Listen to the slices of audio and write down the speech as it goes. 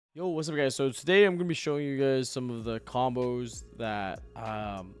Yo, what's up guys? So today I'm going to be showing you guys some of the combos that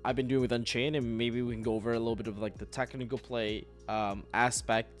I've been doing with Unchained, and maybe we can go over a little bit of like the technical play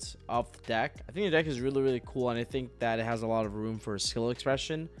aspect of the deck. I think the deck is really cool, and I think that it has a lot of room for skill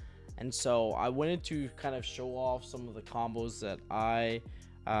expression. And so I wanted to kind of show off some of the combos that I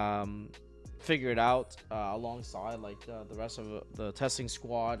figured out alongside like the rest of the testing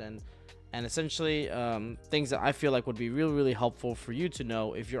squad, and essentially things that I feel like would be really helpful for you to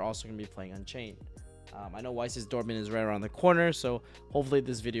know if you're also going to be playing Unchained. I know Weiss's Dortmund is right around the corner, so hopefully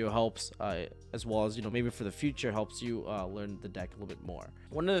this video helps, as well as, you know, maybe for the future helps you learn the deck a little bit more.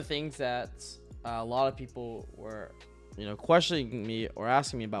 One of the things that a lot of people were, you know, questioning me or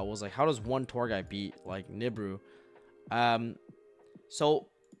asking me about was like, how does one Torgai beat like Nibru? So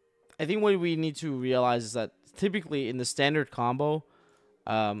I think what we need to realize is that typically in the standard combo,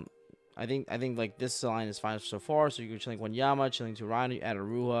 I think like this line is fine so far. So you go chilling one Yama, chilling to Rhino, you add a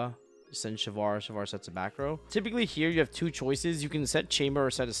Ruha, you send Shavar sets a back row. Typically here you have two choices. You can set Chamber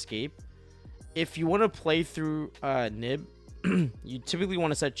or set Escape. If you want to play through Nib, you typically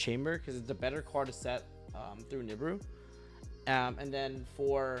want to set Chamber because it's a better card to set through Nibru. And then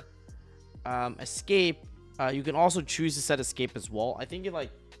for Escape, you can also choose to set Escape as well. I think it like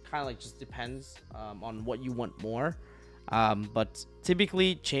kind of like just depends on what you want more. But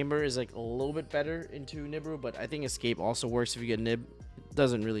typically Chamber is like a little bit better into Nibru, but I think Escape also works if you get Nib. It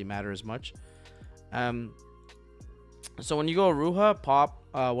doesn't really matter as much. So when you go Ruha, pop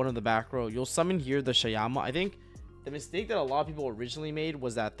one of the back row, you'll summon here the Shayama. I think the mistake that a lot of people originally made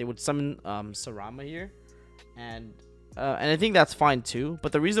was that they would summon Sarama here, and I think that's fine too.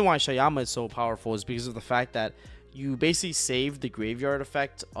 But the reason why Shayama is so powerful is because of the fact that you basically save the graveyard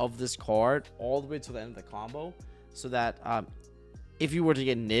effect of this card all the way to the end of the combo. So that if you were to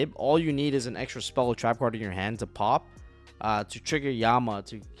get Nib, all you need is an extra spell or trap card in your hand to pop to trigger Yama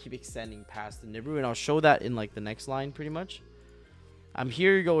to keep extending past the Nibru. And I'll show that in like the next line pretty much.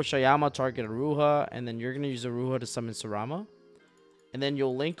 Here you go with Shayama, target Aruha, and then you're going to use Aruha to summon Sarama. And then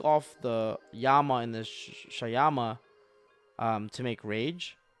you'll link off the Yama and the Shayama to make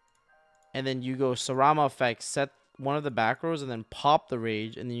Rage. And then you go Sarama effect, set one of the back rows, and then pop the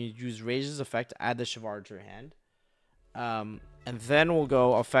Rage. And then you use Rage's effect to add the Shavar to your hand. And then we'll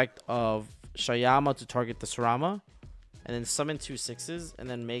go effect of Shayama to target the Sarama, and then summon 2 6s, and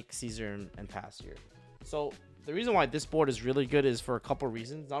then make Caesar and pass here. So the reason why this board is really good is for a couple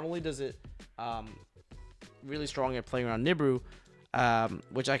reasons. Not only does it really strong at playing around Nibru,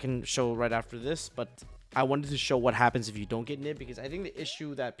 which I can show right after this, but I wanted to show what happens if you don't get Nib, because I think the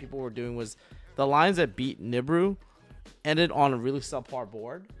issue that people were doing was the lines that beat Nibru ended on a really subpar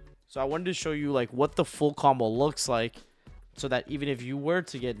board. So I wanted to show you like what the full combo looks like, so that even if you were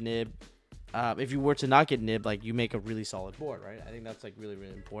to get Nib, if you were to not get Nib, like you make a really solid board, right? I think that's like really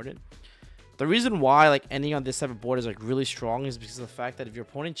important. The reason why like ending on this type of board is like really strong is because of the fact that if your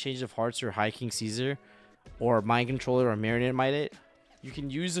opponent Change of Hearts or High King Caesar or Mind Controller or Marionette Might, you can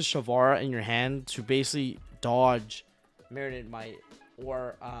use the Shavara in your hand to basically dodge Marionette Might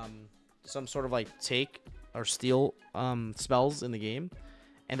or some sort of like take or steal spells in the game.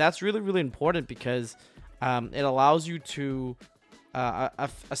 And that's really important because it allows you to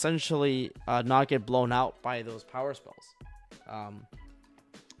essentially not get blown out by those power spells.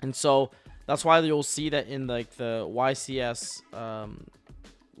 And so that's why you'll see that in like the YCS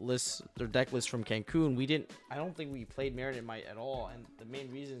list, their deck list from Cancun, I don't think we played Marionette Might at all. And the main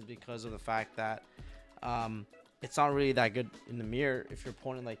reason is because of the fact that it's not really that good in the mirror if your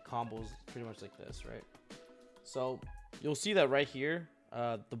opponent like combos pretty much like this, right? So you'll see that right here.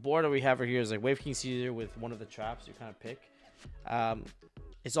 The board that we have right here is like Wave King Caesar with one of the traps you kind of pick.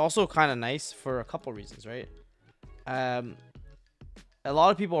 It's also kind of nice for a couple reasons, right? A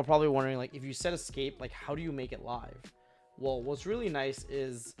lot of people are probably wondering, like, if you set Escape, like, how do you make it live? Well, what's really nice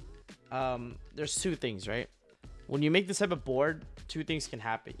is there's two things, right? When you make this type of board, two things can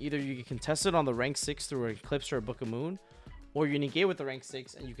happen. Either you can contest it on the rank 6 through an Eclipse or a Book of Moon, or you negate with the rank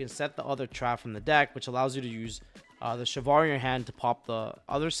 6 and you can set the other trap from the deck, which allows you to use the Shavar in your hand to pop the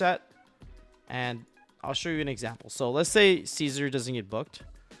other set. And I'll show you an example. So let's say Caesar doesn't get booked.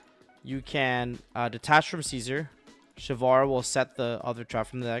 You can detach from Caesar. Shavar will set the other trap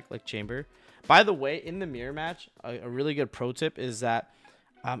from the deck, like Chamber. By the way, in the mirror match, a really good pro tip is that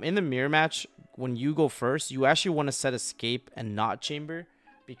in the mirror match, when you go first, you actually want to set Escape and not Chamber,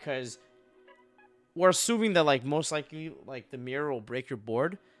 because we're assuming that like most likely like the mirror will break your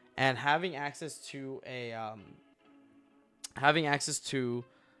board, and having access to a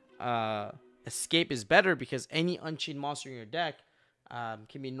Escape is better, because any Unchained monster in your deck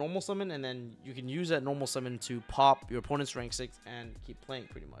can be normal summon, and then you can use that normal summon to pop your opponent's rank 6 and keep playing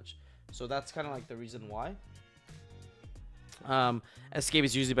pretty much. So that's kind of like the reason why. Escape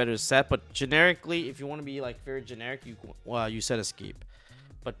is usually better to set, but generically, if you want to be like very generic, you set escape.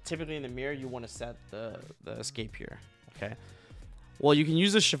 But typically in the mirror, you want to set the escape here. Okay. Well, you can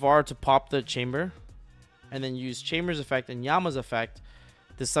use the Shavara to pop the chamber, and then use Chamber's effect and Yama's effect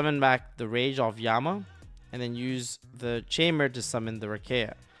to summon back the rage off Yama, and then use the chamber to summon the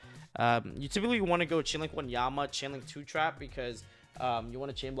Rakea. You typically want to go chain link 1 Yama, chain link 2 trap, because you want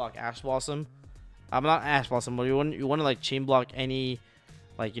to chain block Ash Blossom. Not Ash Blossom, but you want to like chain block any,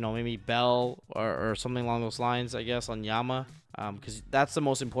 like, you know, maybe Bell or something along those lines, I guess, on Yama, because that's the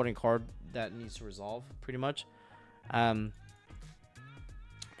most important card that needs to resolve pretty much.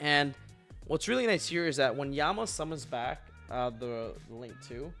 And what's really nice here is that when Yama summons back the Link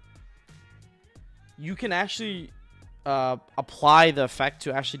 2, you can actually apply the effect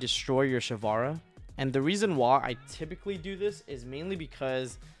to actually destroy your Shavara. And the reason why I typically do this is mainly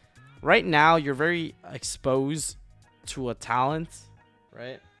because right now you're very exposed to a talent,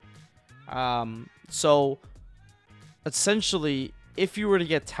 right? So essentially, if you were to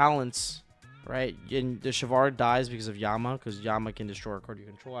get talents, right, and the Shavara dies because of Yama, because Yama can destroy a card you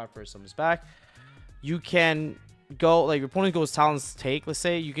control after it summons back, you can go, like, your opponent goes talents take, let's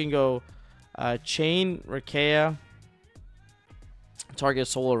say, you can go chain Rakea, target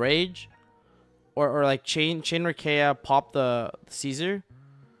Solar Rage, or like chain Rakea, pop the Caesar,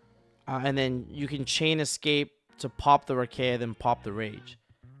 and then you can chain escape to pop the Rakea, then pop the Rage.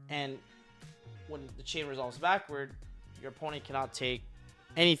 And when the chain resolves backward, your opponent cannot take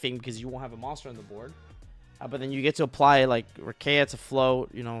anything because you won't have a monster on the board. But then you get to apply like Rakea to float,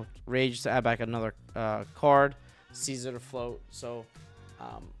 you know, Rage to add back another card, Caesar to float. So,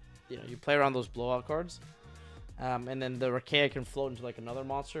 you know, you play around those blowout cards. And then the Rakea can float into like another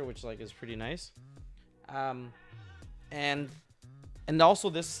monster, which like is pretty nice. And also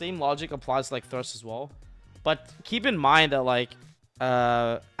this same logic applies to like Thrust as well. But keep in mind that like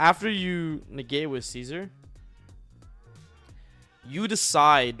after you negate with Caesar, you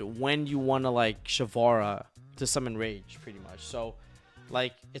decide when you want to like Shavara to summon Rage pretty much. So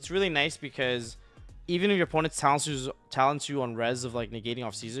like it's really nice because even if your opponent talents you on res of like negating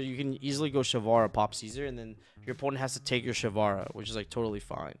off Caesar, you can easily go Shavara, pop Caesar, and then your opponent has to take your Shavara, which is like totally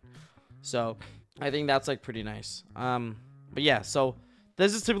fine. So I think that's like pretty nice. But yeah, so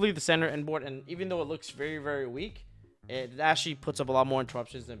this is typically the center end board, and even though it looks very, very weak, it actually puts up a lot more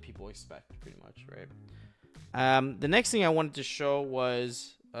interruptions than people expect, pretty much, right? The next thing I wanted to show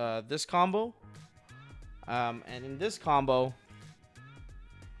was this combo. And in this combo,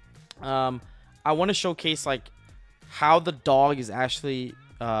 I want to showcase like how the dog is actually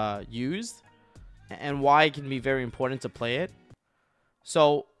used and why it can be very important to play it.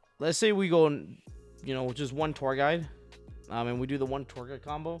 So let's say we go, you know, just one tour guide, and we do the one tour guide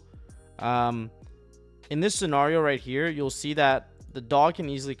combo. In this scenario right here, you'll see that the dog can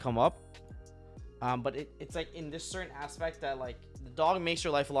easily come up. But it's like in this certain aspect that like the dog makes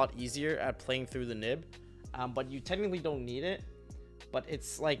your life a lot easier at playing through the nib. But you technically don't need it. But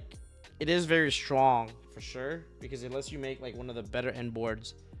it's like, it is very strong for sure, because it lets you make like one of the better end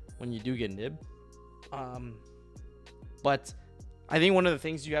boards when you do get nib. But I think one of the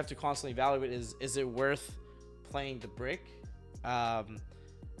things you have to constantly evaluate is it worth playing the brick?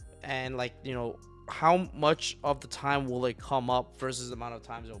 And like, you know, how much of the time will it come up versus the amount of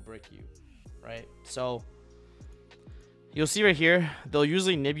times it'll brick you, right? So you'll see right here, they'll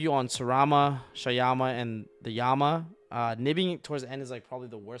usually nib you on Sarama, Shayama, and the Yama. Nibbing towards the end is like probably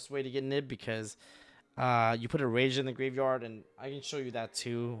the worst way to get nib, because you put a Rage in the graveyard, and I can show you that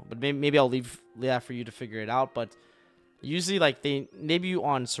too, but maybe I'll leave that for you to figure it out. But usually like they nib you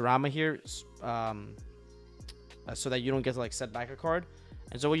on Sarama here, so that you don't get to like set back a card.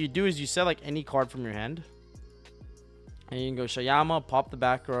 And so what you do is you set like any card from your hand, and you can go Shayama, pop the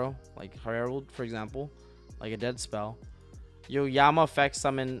back row, like Herald for example, like a dead spell. You Yama effect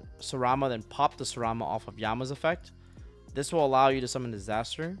summon Sarama, then pop the Sarama off of Yama's effect. This will allow you to summon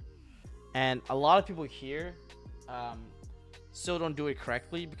Disaster. And a lot of people here still don't do it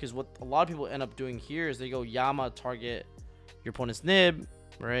correctly, because what a lot of people end up doing here is they go Yama, target your opponent's nib,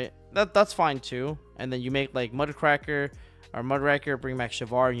 right? That's fine too. And then you make like Mudcracker or Mudraker, bring back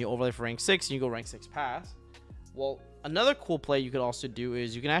Shavar, and you overlay for rank 6, and you go rank 6 pass. Well, another cool play you could also do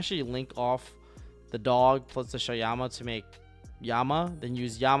is you can actually link off the dog plus the Shayama to make Yama, then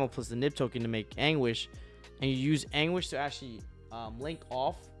use Yama plus the nib token to make Anguish, and you use Anguish to actually link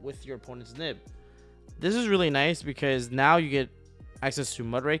off with your opponent's nib. This is really nice because now you get access to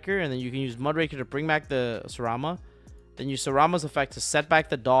Mudraker, and then you can use Mudraker to bring back the Sarama, Then use Sarama's effect to set back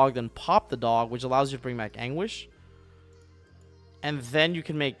the dog, then pop the dog, which allows you to bring back Anguish. And then you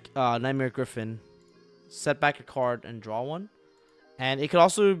can make Nightmare Griffin, set back a card, and draw one. And it could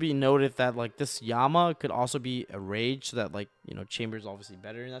also be noted that like this Yama could also be a Rage, so that like, you know, Chamber is obviously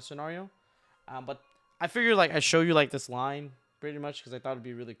better in that scenario. But I figured like I show you like this line pretty much because I thought it'd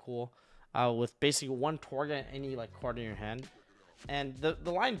be really cool. With basically one Torga and any like card in your hand. And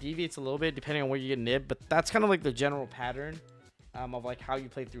the line deviates a little bit depending on where you get Nib, but that's kind of like the general pattern of like how you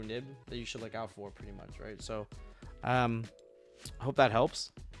play through Nib that you should look out for pretty much, right? So I hope that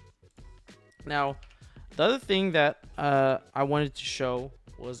helps. Now, the other thing that I wanted to show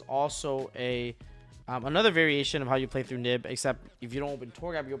was also a another variation of how you play through Nib, except if you don't open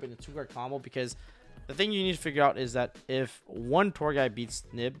Torghab, you open the 2-card combo, because the thing you need to figure out is that if one Torghab beats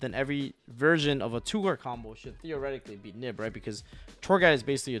Nib, then every version of a 2-card combo should theoretically beat Nib, right? Because Torghab is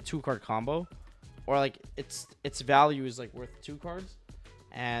basically a 2-card combo, or like its value is like worth 2 cards,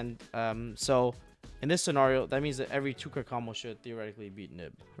 and so in this scenario, that means that every 2-card combo should theoretically beat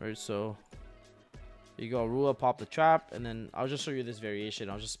Nib, right? So you go Rua, pop the trap, and then I'll just show you this variation.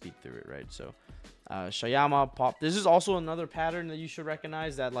 I'll just speed through it, right? So Shayama, pop. This is also another pattern that you should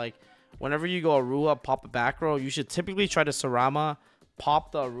recognize, that like whenever you go Aruha, pop a back row, you should typically try to Sarama,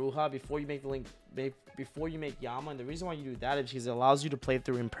 pop the Aruha before you make the link, before you make Yama. And the reason why you do that is because it allows you to play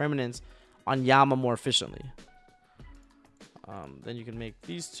through impermanence on Yama more efficiently. Then you can make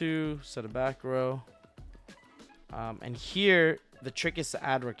these two, set a back row. And here, the trick is to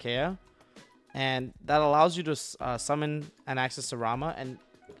add Rakea. And that allows you to summon and access Sarama. And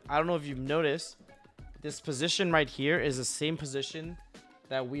I don't know if you've noticed, this position right here is the same position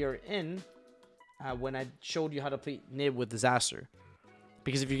that we are in when I showed you how to play Nib with Disaster.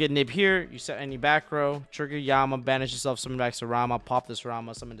 Because if you get Nib here, you set any back row, trigger Yama, banish yourself, summon back Sarama, pop this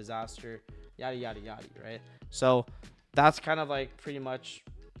Sarama, summon Disaster, yada yada yada, right? So that's kind of like pretty much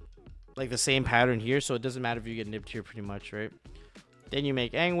like the same pattern here. So it doesn't matter if you get nibbed here pretty much, right? Then you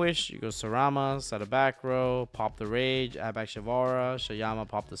make Anguish, you go Sarama, set a back row, pop the Rage, add back Shavara, Shayama,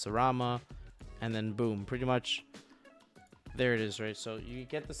 pop the Sarama, and then boom, pretty much there it is, right? So you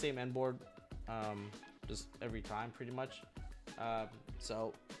get the same end board just every time pretty much.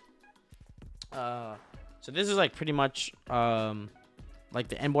 So this is like pretty much like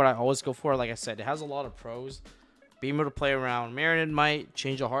the end board I always go for. Like I said, it has a lot of pros. Being able to play around Marinid Might,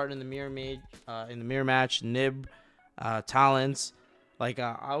 change a heart in the mirror match, Nib, talents. Like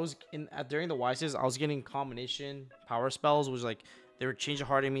I was during the Wisest, I was getting combination power spells, which like they would change a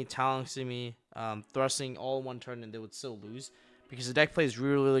heart in me, talents in me, thrusting all in one turn, and they would still lose because the deck plays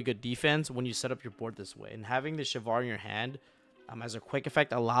really, really good defense when you set up your board this way. And having the Shavar in your hand as a quick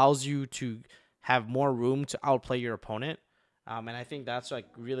effect allows you to have more room to outplay your opponent. And I think that's like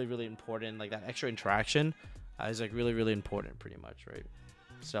really, really important. Like that extra interaction is like really, really important pretty much, right?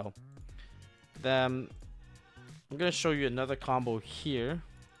 So then I'm going to show you another combo here.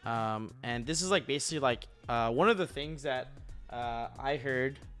 And this is like basically like one of the things that I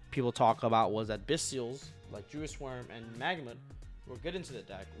heard people talk about was that Bystials like Druid Swarm and Magnet were good into the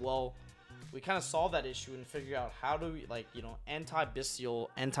deck. Well, we kind of solved that issue and figured out how do we, like, you know, anti-Bystial,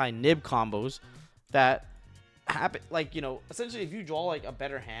 anti-Nib combos that happen. Like, you know, essentially if you draw like a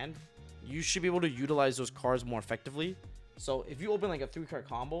better hand, you should be able to utilize those cards more effectively. So if you open like a 3-card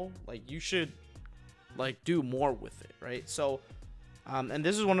combo, like you should like do more with it, right? So and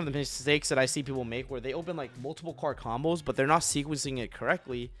this is one of the mistakes that I see people make, where they open like multiple card combos, but they're not sequencing it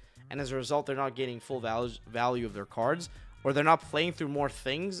correctly, and as a result, they're not getting full value of their cards, or they're not playing through more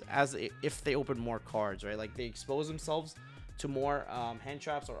things as if they open more cards, right? Like they expose themselves to more hand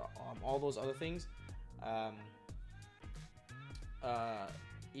traps or all those other things,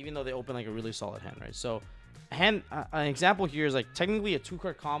 even though they open like a really solid hand, right? So an example here is like technically a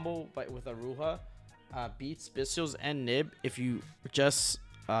 2-card combo, but with Aruha beats Bystials and Nib if you just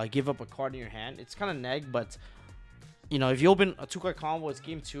give up a card in your hand. It's kind of neg, but you know, if you open a 2-card combo, it's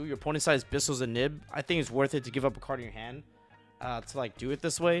game 2, your opponent side is Bystials and Nib, I think it's worth it to give up a card in your hand to like do it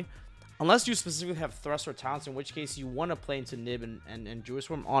this way, unless you specifically have thrust or talents, in which case you want to play into Nib and Druid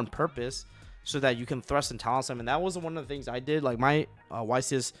Swarm on purpose so that you can thrust and talent them. And that was one of the things I did. Like my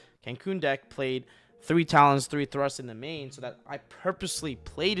Wisest Cancun deck played 3 talents, 3 thrusts in the main, so that I purposely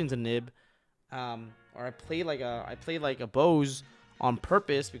played into Nib, or I played like a Bose on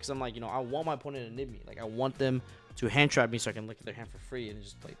purpose, because I'm like, you know, I want my opponent to nib me. Like I want them to hand trap me so I can look at their hand for free and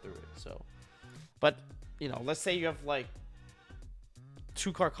just play through it. So, but you know, let's say you have like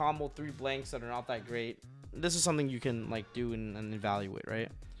 2-card combo, 3 blanks that are not that great. This is something you can like do and evaluate,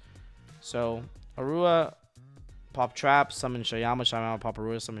 right? So Aruha, pop trap, summon Shayama, pop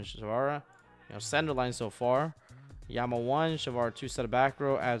Aruha, summon Shavara. You know, standard line so far. Yama 1, Shavara 2, set a back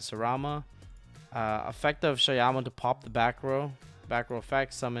row, add Sarama. Effect of Shayama to pop the back row. Back row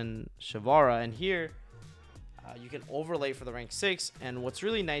effect, summon Shavara. And here, you can overlay for the rank 6. And what's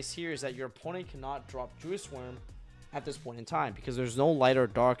really nice here is that your opponent cannot drop Druid Worm at this point in time, because there's no light or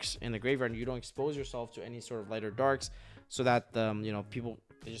darks in the graveyard, and you don't expose yourself to any sort of light or darks, so that you know, people,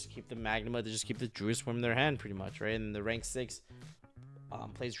 they just keep the Magnuma, they just keep the Druid Swarm in their hand pretty much, right? And the rank 6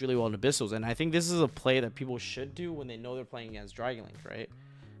 plays really well in Abyssals, and I think this is a play that people should do when they know they're playing against Dragon Link, right?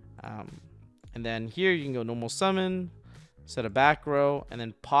 And then here you can go normal summon, set a back row, and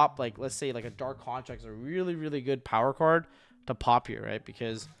then pop, like, let's say like a Dark Contract is a really good power card to pop here, right?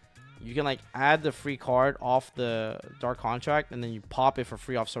 Because you can like add the free card off the Dark Contract, and then you pop it for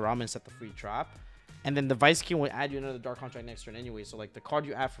free off Sarama and set the free trap. And then the Vice King will add you another Dark Contract next turn anyway. So like the card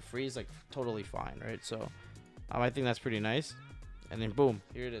you add for free is like totally fine, right? So I think that's pretty nice. And then boom,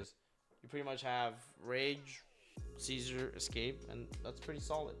 here it is. You pretty much have Rage, Caesar, Escape, and that's pretty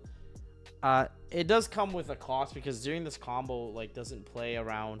solid. It does come with a cost, because during this combo like doesn't play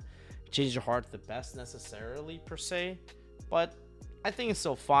around Change Your Heart the best necessarily per se, but I think it's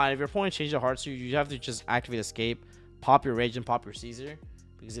still fine. If your opponent changes their hearts, you have to just activate Escape, pop your Rage, and pop your Caesar,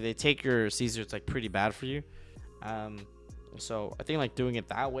 because if they take your Caesar, it's like pretty bad for you. So I think like doing it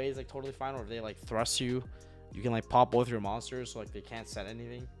that way is like totally fine. Or if they like thrust you, you can like pop both your monsters, so like they can't set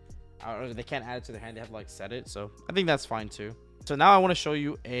anything, or they can't add it to their hand, they have to like set it. So I think that's fine too. So now I want to show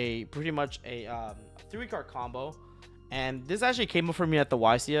you pretty much a 3-card combo, and this actually came up for me at the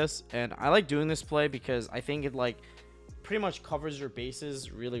YCS, and I like doing this play because I think it like pretty much covers your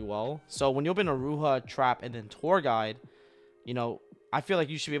bases really well. So when you open a Ruha, Trap, and then Tour Guide, you know, I feel like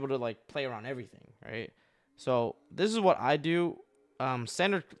you should be able to like play around everything, right? So this is what I do.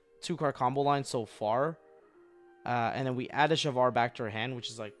 Standard 2-card combo line so far, and then we add a Shavar back to our hand,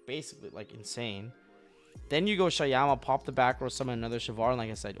 which is like basically like insane. Then you go Shayama, pop the back row, summon another Shavar, and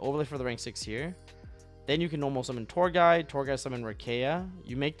like I said, overlay for the rank 6 here. Then you can normal summon Tour Guide summon Rakea.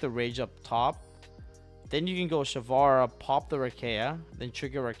 You make the Rage up top. Then you can go Shavara, pop the Rakea, then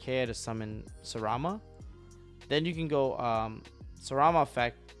trigger Rakea to summon Sarama. Then you can go Sarama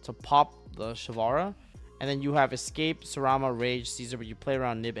effect to pop the Shavara. And then you have Escape, Sarama, Rage, Caesar, but you play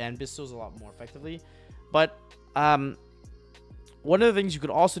around Nib and Bistles a lot more effectively. But one of the things you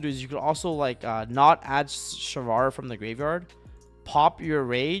could also do is you could also like not add Shavara from the graveyard, pop your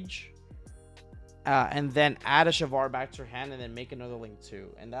Rage, and then add a Shavar back to your hand, and then make another Link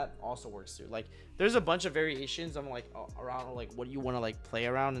too, and that also works too. Like there's a bunch of variations on like around like what you want to like play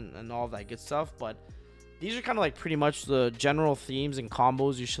around, and all of that good stuff, but these are kind of like pretty much the general themes and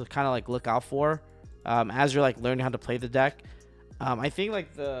combos you should kind of like look out for as you're like learning how to play the deck. I think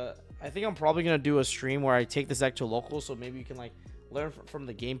I'm probably gonna do a stream where I take this deck to local, so maybe you can like learn from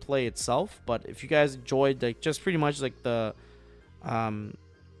the gameplay itself. But if you guys enjoyed like just pretty much like the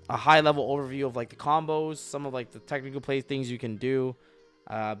a high level overview of like the combos, some of like the technical play things you can do,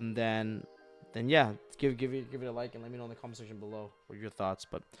 then yeah, give it a like, and let me know in the comment section below what your thoughts.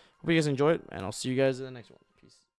 But hope you guys enjoyed, and I'll see you guys in the next one.